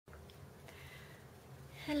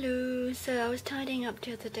Hello, so I was tidying up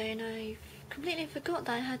the other day and I completely forgot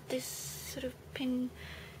that I had this sort of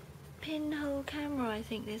pinhole camera, I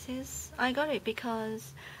think this is. I got it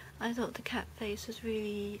because I thought the cat face was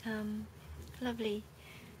really lovely,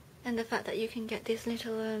 and the fact that you can get this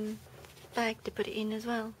little bag to put it in as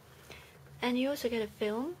well. And you also get a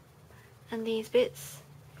film and these bits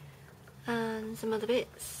and some other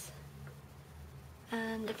bits,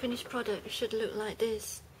 and the finished product should look like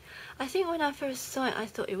this. I think when I first saw it I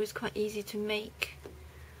thought it was quite easy to make,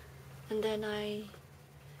 and then I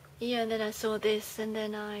saw this and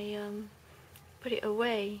then I put it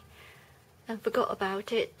away and forgot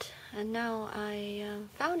about it, and now I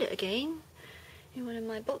found it again in one of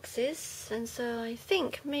my boxes, and so I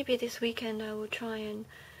think maybe this weekend I will try and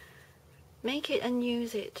make it and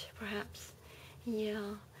use it perhaps.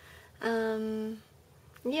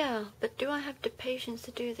 Yeah, but do I have the patience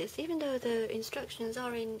to do this, even though the instructions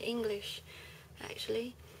are in English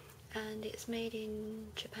actually, and it's made in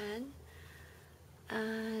Japan,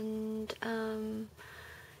 and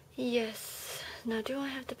yes, now do I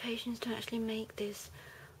have the patience to actually make this,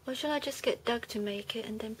 or shall I just get Doug to make it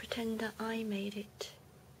and then pretend that I made it?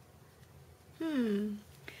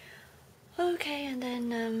 Okay, and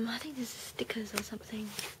then I think there's stickers or something.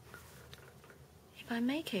 If I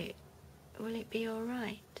make it, will it be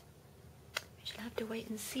alright? We shall have to wait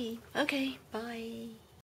and see. Okay, bye.